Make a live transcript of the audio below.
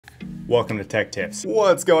Welcome to Tech Tips.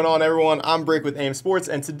 What's going on, everyone? I'm Brick with AiM Sports,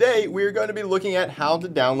 and today we're going to be looking at how to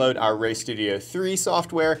download our RaceStudio3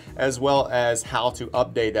 software, as well as how to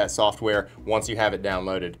update that software once you have it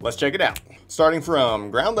downloaded. Let's check it out. Starting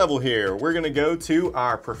from ground level here, we're going to go to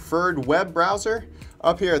our preferred web browser.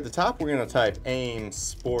 Up here at the top, we're going to type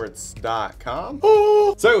aimsports.com.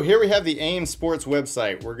 So here we have the AiM Sports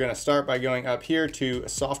website. We're going to start by going up here to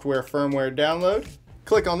software firmware download.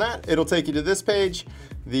 Click on that, it'll take you to this page.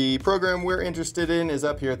 The program we're interested in is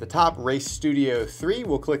up here at the top, RaceStudio3.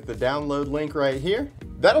 We'll click the download link right here.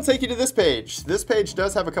 That'll take you to this page. This page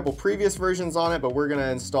does have a couple previous versions on it, but we're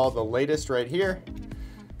gonna install the latest right here.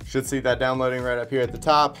 Should see that downloading right up here at the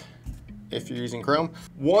top if you're using Chrome.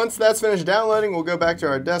 Once that's finished downloading, we'll go back to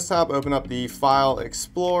our desktop, open up the File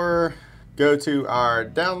Explorer, go to our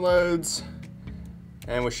downloads,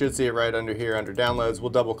 and we should see it right under here under downloads. We'll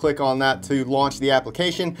double click on that to launch the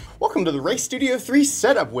application. Welcome to the RaceStudio3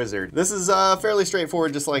 setup wizard. This is fairly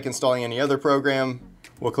straightforward, just like installing any other program.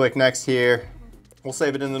 We'll click next here. We'll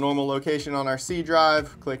save it in the normal location on our C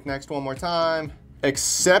drive. Click next one more time.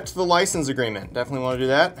 Accept the license agreement. Definitely want to do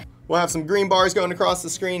that. We'll have some green bars going across the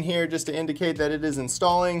screen here just to indicate that it is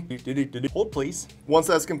installing. Hold please. Once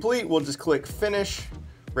that's complete, we'll just click finish.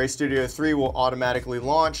 RaceStudio3 will automatically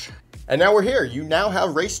launch. And now we're here. You now have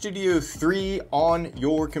RaceStudio3 on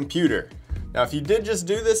your computer. Now, if you did just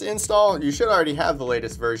do this install, you should already have the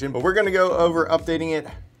latest version, but we're gonna go over updating it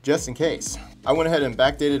just in case. I went ahead and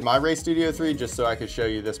backdated my RaceStudio3 just so I could show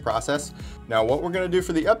you this process. Now, what we're gonna do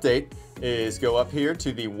for the update is go up here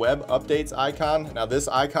to the web updates icon. Now, this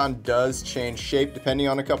icon does change shape depending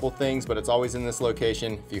on a couple things, but it's always in this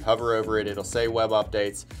location. If you hover over it, it'll say web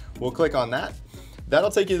updates. We'll click on that.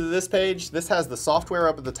 That'll take you to this page. This has the software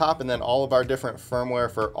up at the top and then all of our different firmware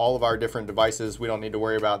for all of our different devices. We don't need to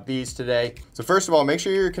worry about these today. So first of all, make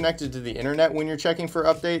sure you're connected to the internet when you're checking for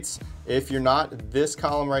updates. If you're not, this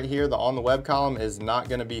column right here, the on the web column, is not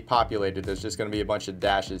gonna be populated. There's just gonna be a bunch of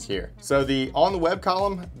dashes here. So the on the web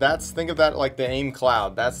column, think of that like the AiM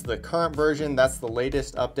cloud. That's the current version. That's the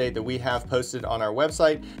latest update that we have posted on our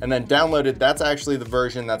website. And then downloaded, that's actually the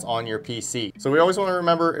version that's on your PC. So we always wanna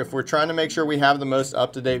remember, if we're trying to make sure we have the most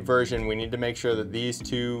up-to-date version, we need to make sure that these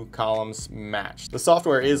two columns match. The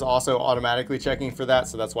software is also automatically checking for that,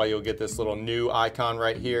 so that's why you'll get this little new icon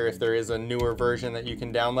right here if there is a newer version that you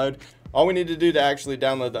can download. All we need to do to actually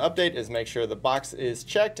download the update is make sure the box is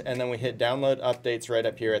checked, and then we hit download updates right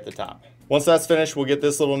up here at the top. Once that's finished, we'll get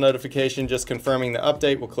this little notification just confirming the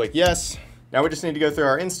update. We'll click yes. Now we just need to go through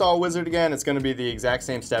our install wizard again. It's gonna be the exact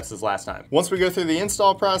same steps as last time. Once we go through the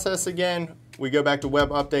install process again, we go back to web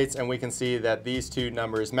updates and we can see that these two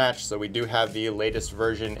numbers match. So we do have the latest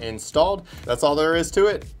version installed. That's all there is to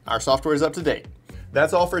it. Our software is up to date.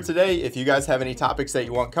 That's all for today. If you guys have any topics that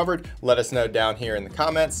you want covered, let us know down here in the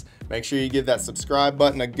comments. Make sure you give that subscribe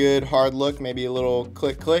button a good hard look, maybe a little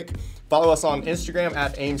click. Follow us on Instagram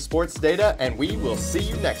at AiM Sports Data, and we will see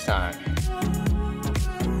you next time.